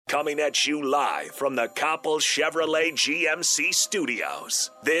Coming at you live from the Coppel Chevrolet GMC studios.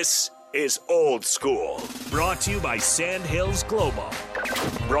 This is Old School, brought to you by Sandhills Global.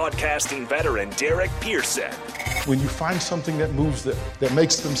 Broadcasting veteran Derek Pearson. When you find something that moves them, that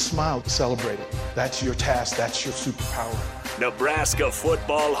makes them smile, celebrate it. That's your task. That's your superpower. Nebraska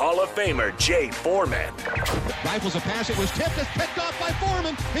Football Hall of Famer Jay Foreman. Rifles a pass. It was tipped. It's picked off by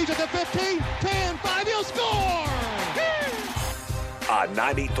Foreman. He's at the 15, 10, 5. He'll score! On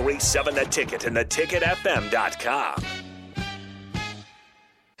 93.7 The Ticket and theticketfm.com.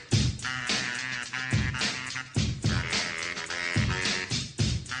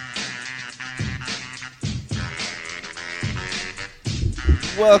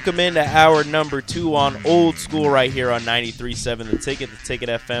 Welcome into hour number 2 on Old School right here on 93.7 The Ticket,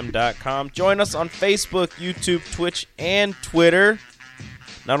 theticketfm.com. Join us on Facebook, YouTube, Twitch, and Twitter.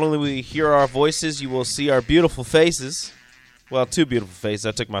 Not only will you hear our voices, you will see our beautiful faces. Well, 2 beautiful faces.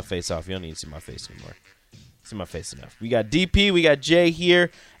 I took my face off. You don't need to see my face anymore. See my face enough. We got DP. We got Jay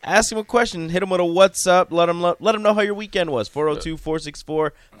here. Ask him a question. Hit him with a what's up. Let him know how your weekend was.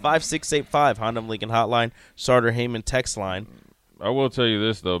 402-464-5685. Honda Lincoln Hotline. Sartor Heyman text line. I will tell you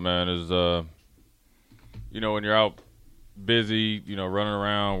this, though, man, is, when you're out busy, running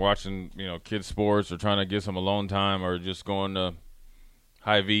around, watching, kids' sports or trying to get some alone time or just going to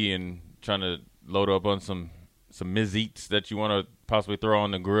Hy-Vee and trying to load up on some Ms. Eats that you want to possibly throw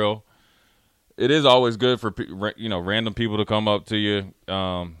on the grill, it is always good for, random people to come up to you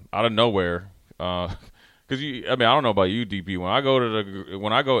out of nowhere. Because, I don't know about you, DP. When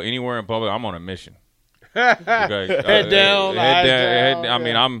I go anywhere in public, I'm on a mission. Okay. Head down.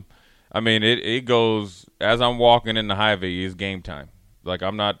 It goes as I'm walking in the Hy-Vee. It's game time. Like,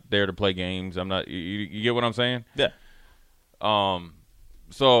 I'm not there to play games. I'm not. You get what I'm saying? Yeah.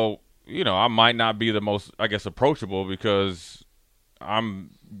 So I might not be the most, I guess, approachable because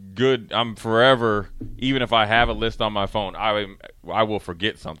I'm good. I'm forever. Even if I have a list on my phone, I will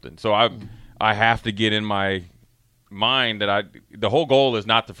forget something. So I have to get in my mind that the whole goal is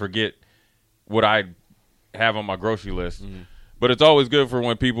not to forget what I have on my grocery list. Mm-hmm. But it's always good for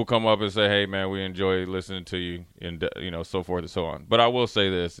when people come up and say, hey, man, we enjoy listening to you and, so forth and so on. But I will say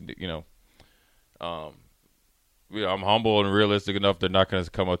this, I'm humble and realistic enough. They're not going to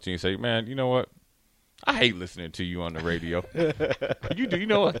come up to you and say, man, you know what? I hate listening to you on the radio. You do. You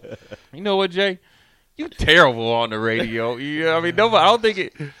know what? You know what, Jay? You terrible on the radio. Nobody.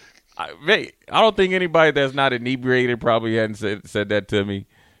 I don't think anybody that's not inebriated probably hadn't said that to me.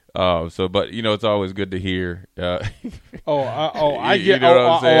 But it's always good to hear. I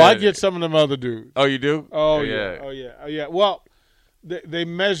get some of them other dudes. Oh, you do? Oh yeah. Well, they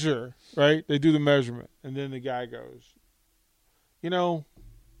measure, right? They do the measurement, and then the guy goes,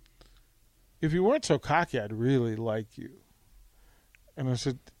 if you weren't so cocky, I'd really like you. And I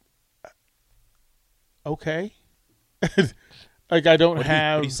said, okay. Like I don't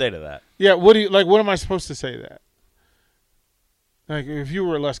have. What do you say to that? Yeah. What am I supposed to say to that? Like, if you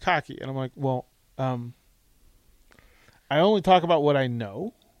were less cocky. And I'm like, well, I only talk about what I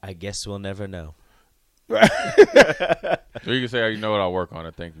know. I guess we'll never know. So you can say, you know what, I'll work on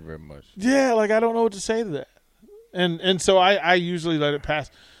it. Thank you very much. Yeah, like I don't know what to say to that. And so I usually let it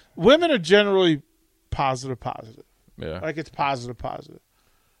pass. Women are generally positive. Yeah. Like it's positive.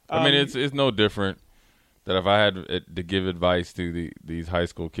 It's no different that if I had to give advice to these high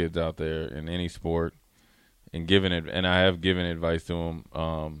school kids out there in any sport, and I have given advice to them.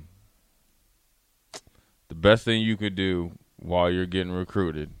 The best thing you could do while you're getting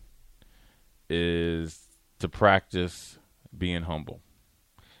recruited is to practice being humble.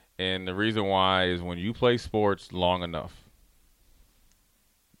 And the reason why is when you play sports long enough,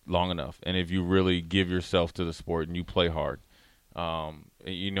 and if you really give yourself to the sport and you play hard,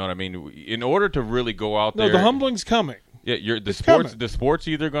 you know what I mean? In order to really go out there, the humbling's coming. Yeah, the sport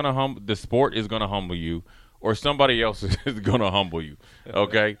is going to humble you. Or somebody else is going to humble you,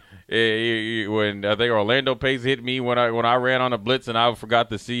 okay? When I think Orlando Pace hit me when I ran on a blitz and I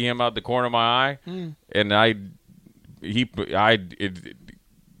forgot to see him out the corner of my eye, and I got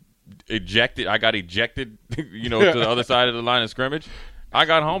ejected, to the other side of the line of scrimmage. I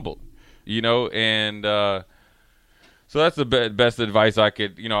got humbled, and so that's the best advice I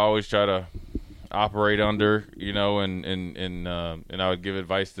could, I always try to operate under, and I would give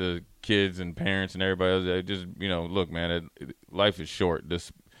advice to kids and parents and everybody else. Just look, man, life is short.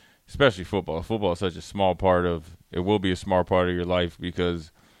 Especially football. Football is such a small part of it. Will be a small part of your life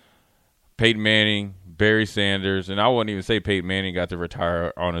because Peyton Manning, Barry Sanders, and I wouldn't even say Peyton Manning got to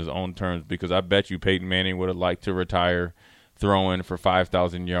retire on his own terms because I bet you Peyton Manning would have liked to retire throwing for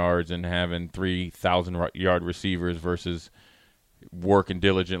 5,000 yards and having 3,000-yard receivers versus working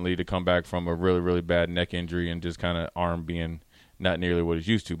diligently to come back from a really, really bad neck injury and just kind of arm being not nearly what he's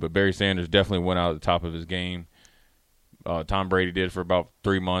used to. But Barry Sanders definitely went out at the top of his game. Tom Brady did for about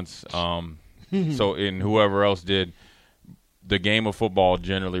 3 months. And whoever else did. The game of football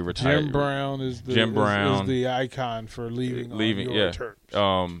generally retired. Jim Brown is the icon for leaving on your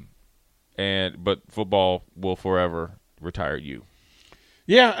terms. But football will forever retire you.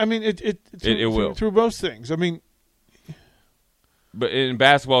 Yeah, I mean it will through both things. I mean, but in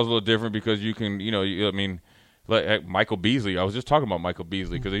basketball is a little different because you can, like Michael Beasley. I was just talking about Michael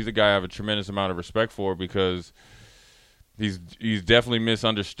Beasley because he's a guy I have a tremendous amount of respect for because he's definitely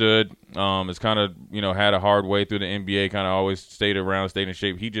misunderstood. It's kind of, had a hard way through the NBA, kind of always stayed in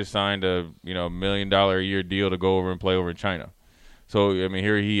shape. He just signed a, $1 million a year deal to go over and play over in China. So, I mean,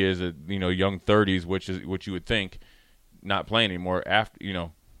 here he is at, young 30s, which is what you would think, not playing anymore. After,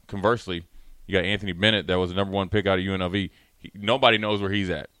 conversely, you got Anthony Bennett that was the number 1 pick out of UNLV. Nobody knows where he's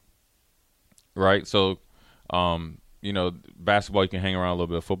at, right? So, basketball you can hang around a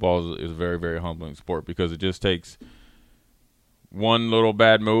little bit. Football is a very, very humbling sport because it just takes – one little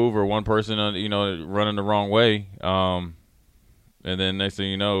bad move or one person, running the wrong way, and then next thing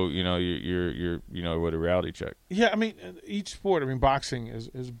you know, you're with a reality check. Yeah, I mean, each sport. I mean, boxing is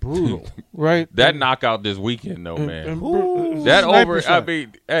brutal, right? That knockout this weekend, though, man. That over. Shot. I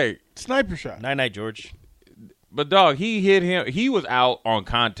mean, hey, sniper shot. Night, George. But dog, he hit him. He was out on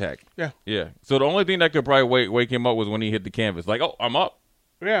contact. Yeah. So the only thing that could probably wake him up was when he hit the canvas. Like, oh, I'm up.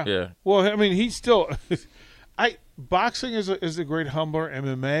 Yeah. Well, I mean, he's still. Boxing is a great humbler.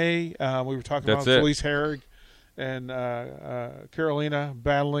 MMA. We were talking about Felice Herrig and Carolina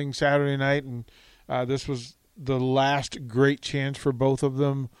battling Saturday night, and this was the last great chance for both of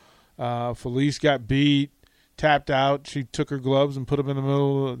them. Felice got beat, tapped out. She took her gloves and put them in the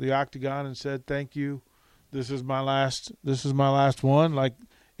middle of the octagon and said, "Thank you. This is my last one." Like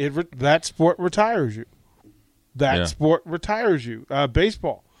that sport retires you. Sport retires you.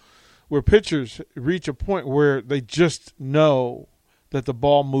 Baseball. Where pitchers reach a point where they just know that the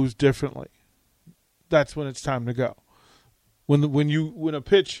ball moves differently. That's when it's time to go. When a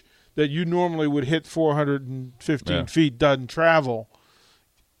pitch that you normally would hit 415 feet doesn't travel,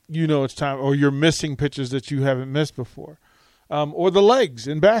 it's time. Or you're missing pitches that you haven't missed before, or the legs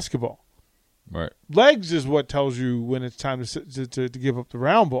in basketball. Right, legs is what tells you when it's time to give up the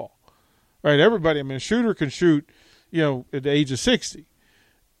round ball. Right, everybody. I mean, a shooter can shoot, at the age of 60.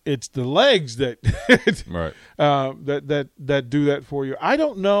 It's the legs that that do that for you. I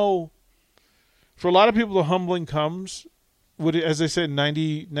don't know. For a lot of people, the humbling comes, as I said,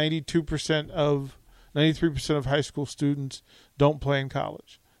 93% of high school students don't play in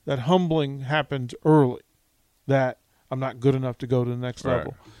college. That humbling happens early. That I'm not good enough to go to the next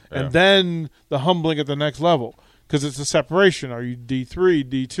level, and then the humbling at the next level because it's a separation. Are you D3,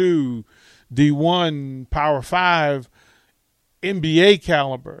 D2, D1, Power 5? NBA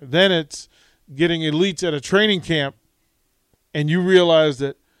caliber. Then it's getting elites at a training camp, and you realize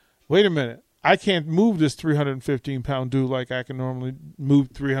that, wait a minute, I can't move this 315-pound dude like I can normally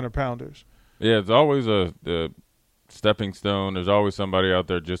move 300-pounders. Yeah, it's always a stepping stone. There's always somebody out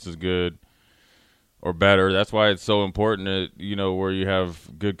there just as good or better. That's why it's so important that, where you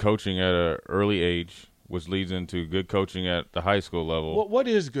have good coaching at an early age, which leads into good coaching at the high school level. What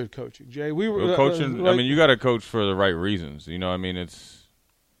is good coaching, Jay? We were coaching. I mean, you got to coach for the right reasons. I mean, I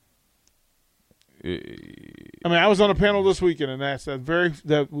I was on a panel this weekend and asked that very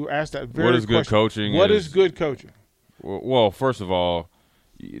What is good coaching? What is good coaching? Well, first of all,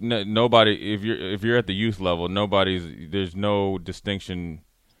 nobody. If you're at the youth level, there's no distinction.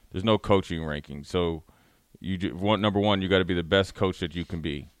 There's no coaching ranking. So, number one, you got to be the best coach that you can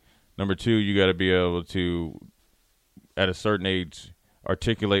be. Number two, you got to be able to, at a certain age,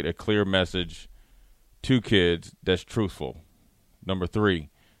 articulate a clear message to kids that's truthful. Number three,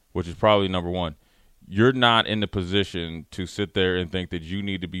 which is probably number one, you're not in the position to sit there and think that you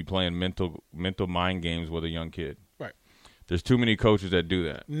need to be playing mental mind games with a young kid. Right. There's too many coaches that do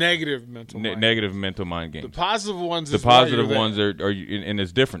that. Negative mental mind games. The positive ones are and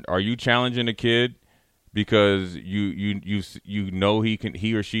it's different. Are you challenging a kid because you know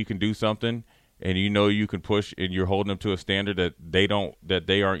he or she can do something, and you can push, and you're holding them to a standard that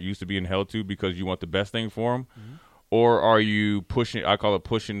they aren't used to being held to because you want the best thing for them? Mm-hmm. Or are you pushing? I call it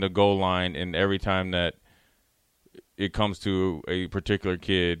pushing the goal line, and every time that it comes to a particular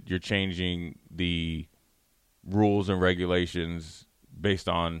kid, you're changing the rules and regulations based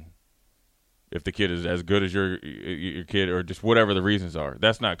on if the kid is as good as your kid or just whatever the reasons are.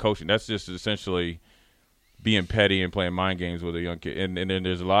 That's not coaching. That's just essentially being petty and playing mind games with a young kid. And then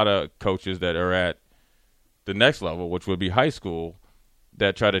there's a lot of coaches that are at the next level, which would be high school,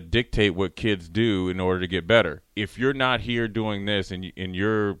 that try to dictate what kids do in order to get better. If you're not here doing this and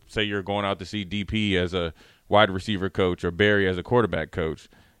you're, say you're going out to see DP as a wide receiver coach or Barry as a quarterback coach,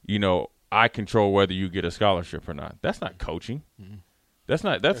 I control whether you get a scholarship or not. That's not coaching. Mm-hmm. That's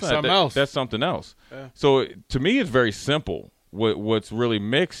something else. That's something else. Yeah. So to me, it's very simple. What's really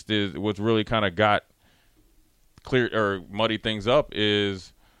mixed is what's really kind of got clear or muddy things up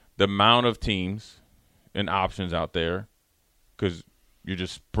is the amount of teams and options out there, because you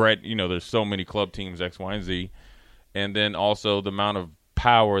just spread. There's so many club teams X, Y, and Z, and then also the amount of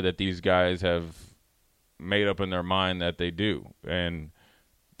power that these guys have made up in their mind that they do, and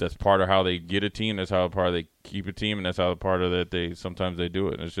that's part of how they get a team. That's how part of they keep a team, and that's how part of that they sometimes they do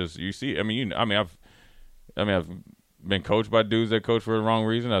it. And it's just you see. I've been coached by dudes that coach for the wrong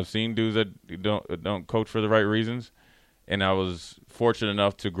reason. I've seen dudes that don't coach for the right reasons, and I was fortunate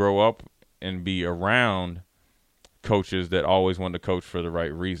enough to grow up and be around coaches that always wanted to coach for the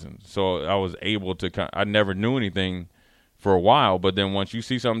right reasons. So I was able to. I never knew anything for a while, but then once you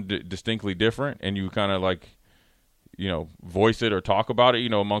see something distinctly different, and you kind of like, voice it or talk about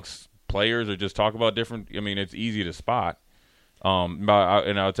it, amongst players or just talk about different. It's easy to spot. And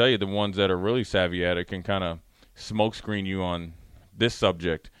I'll tell you, the ones that are really savvy at it can kind of smoke screen you on this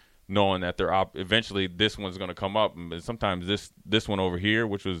subject, knowing that eventually this one's going to come up. And sometimes this one over here,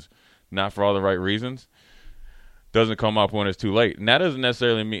 which was not for all the right reasons, doesn't come up when it's too late. And that doesn't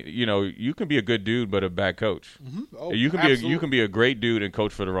necessarily mean, you can be a good dude but a bad coach. Mm-hmm. Oh, you can be a great dude and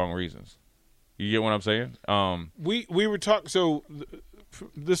coach for the wrong reasons. You get what I'm saying? We were talking. So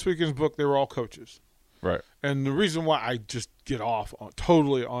this weekend's book, they were all coaches, right? And the reason why I just get off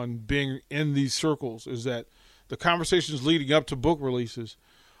totally on being in these circles is that the conversations leading up to book releases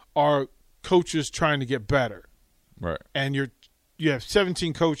are coaches trying to get better, right? And you have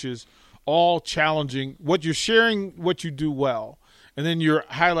 17 coaches all challenging what you're sharing, what you do well, and then you're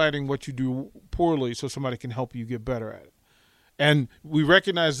highlighting what you do poorly so somebody can help you get better at it. And we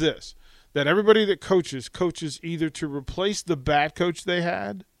recognize this. That everybody that coaches either to replace the bad coach they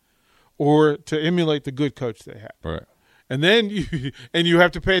had or to emulate the good coach they had. Right. And then you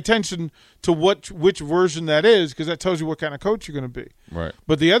have to pay attention to which version that is, because that tells you what kind of coach you're going to be. Right.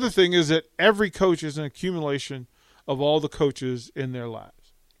 But the other thing is that every coach is an accumulation of all the coaches in their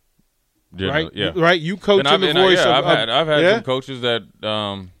lives. Yeah, right? Yeah. Right? You coach in the voice of I've had some coaches that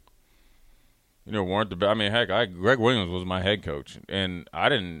weren't the best. Heck, Greg Williams was my head coach, and I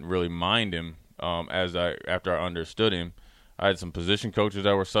didn't really mind him after I understood him. I had some position coaches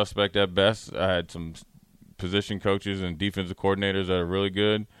that were suspect at best. I had some position coaches and defensive coordinators that are really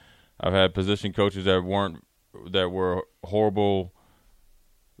good. I've had position coaches that were horrible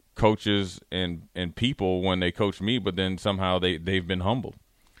coaches and people when they coached me, but then somehow they've been humbled,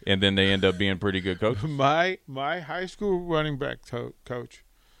 and then they end up being pretty good coaches. My high school running back coach.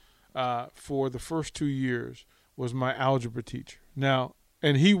 For the first 2 years was my algebra teacher. Now,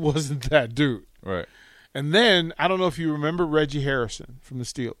 and he wasn't that dude. Right. And then, I don't know if you remember Reggie Harrison from the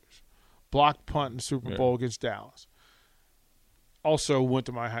Steelers. Blocked punt in the Super Bowl against Dallas. Also went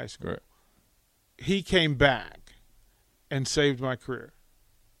to my high school. Right. He came back and saved my career.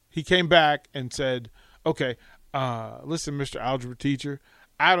 He came back and said, okay, listen, Mr. Algebra teacher,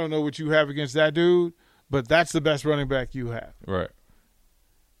 I don't know what you have against that dude, but that's the best running back you have. Right.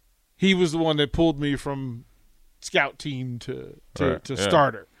 He was the one that pulled me from scout team to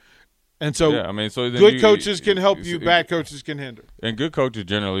starter. And so, good coaches can help you, bad coaches can hinder. And good coaches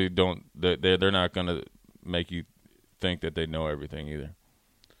generally don't – they're not going to make you think that they know everything either.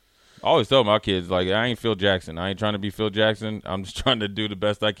 I always tell my kids, I ain't Phil Jackson. I ain't trying to be Phil Jackson. I'm just trying to do the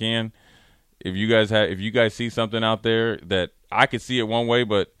best I can. If you guys see something out there that I could see it one way,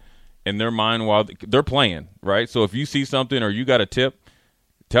 but in their mind while they're playing, right? So if you see something or you got a tip,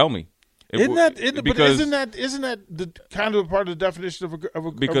 tell me. Isn't that the kind of part of the definition of a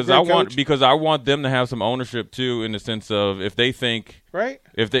because a great coach? Because I want them to have some ownership too, in the sense of if they think right.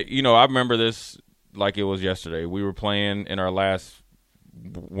 If they, I remember this like it was yesterday. We were playing in our last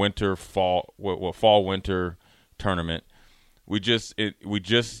fall winter tournament. It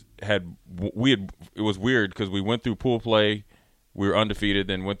was weird because we went through pool play, we were undefeated,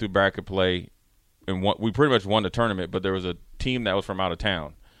 then went through bracket play, and we pretty much won the tournament. But there was a team that was from out of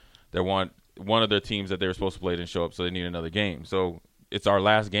town. That one of their teams that they were supposed to play didn't show up, so they need another game. So it's our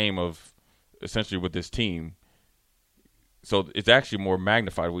last game of essentially with this team. So it's actually more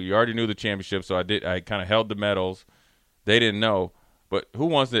magnified. We already knew the championship, so I kind of held the medals. They didn't know, but who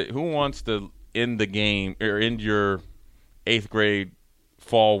wants to end the game or end your 8th grade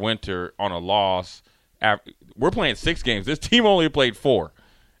fall winter on a loss? We're playing 6 games. This team only played 4,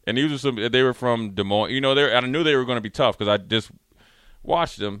 And they were from Des Moines. You know, I knew they were going to be tough because I just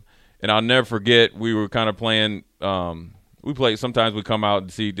watched them. And I'll never forget, we were kind of playing sometimes we come out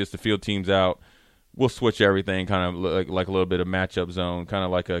and see just to field teams out. We'll switch everything, kind of like a little bit of matchup zone, kind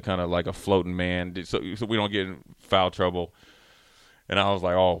of like a floating man, so we don't get in foul trouble. And I was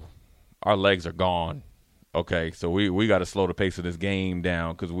like, oh, our legs are gone. Okay, so we got to slow the pace of this game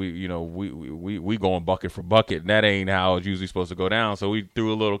down because we going bucket for bucket, and that ain't how it's usually supposed to go down. So we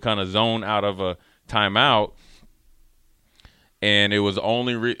threw a little kind of zone out of a timeout, and it was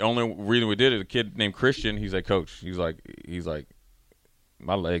only reason we did it. A kid named Christian, he's like, Coach, he's like,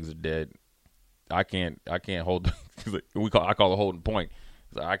 my legs are dead. I can't hold. I call it holding point.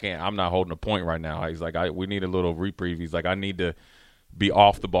 He's like, I'm not holding a point right now. He's like, we need a little reprieve. He's like, I need to be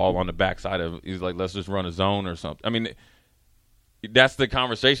off the ball on the backside of. He's like, let's just run a zone or something. I mean, that's the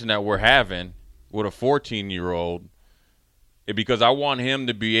conversation that we're having with a 14-year-old, because I want him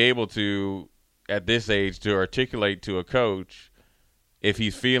to be able to, at this age, to articulate to a coach if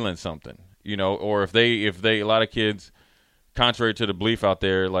he's feeling something, you know, or if they a lot of kids, contrary to the belief out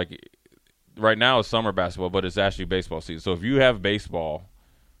there, like. Right now it's summer basketball, but it's actually baseball season. So if you have baseball,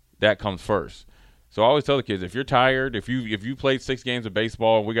 that comes first. So I always tell the kids, if you're tired, if you played 6 games of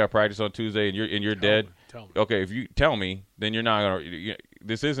baseball and we got practice on Tuesday and you're dead, tell me. Okay, if you tell me, then you're not gonna. You're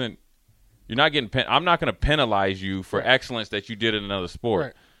not getting. I'm not going to penalize you for excellence that you did in another sport.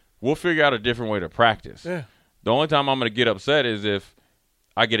 Right. We'll figure out a different way to practice. Yeah. The only time I'm going to get upset is if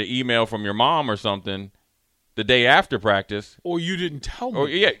I get an email from your mom or something the day after practice. Or you didn't tell me. Or,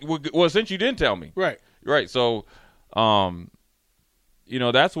 yeah, well, since you didn't tell me. Right. So,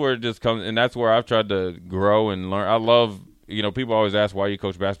 that's where it just comes, and that's where I've tried to grow and learn. I love, people always ask why you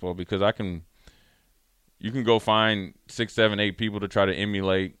coach basketball, because you can go find 6, 7, 8 people to try to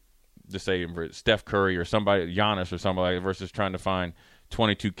emulate, just say Steph Curry or somebody, Giannis or somebody like that, versus trying to find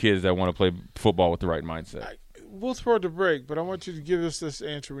 22 kids that want to play football with the right mindset. We'll throw it to break, but I want you to give us this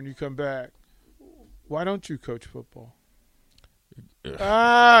answer when you come back. Why don't you coach football?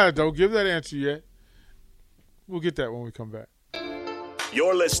 Don't give that answer yet. We'll get that when we come back.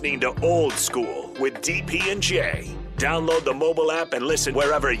 You're listening to Old School with DP and J. Download the mobile app and listen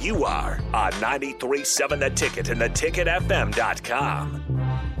wherever you are on 93.7 The Ticket and theticketfm.com.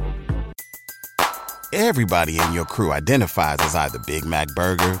 Everybody in your crew identifies as either Big Mac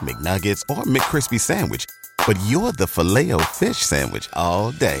Burger, McNuggets, or McCrispy Sandwich. But you're the Filet-O-Fish Sandwich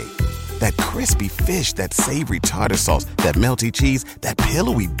all day. That crispy fish, that savory tartar sauce, that melty cheese, that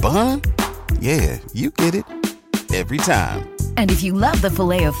pillowy bun. Yeah, you get it. Every time. And if you love the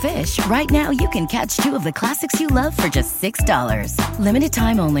Filet-O-Fish, right now you can catch 2 of the classics you love for just $6. Limited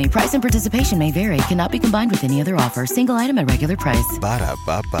time only. Price and participation may vary. Cannot be combined with any other offer. Single item at regular price.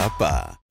 Ba-da-ba-ba-ba.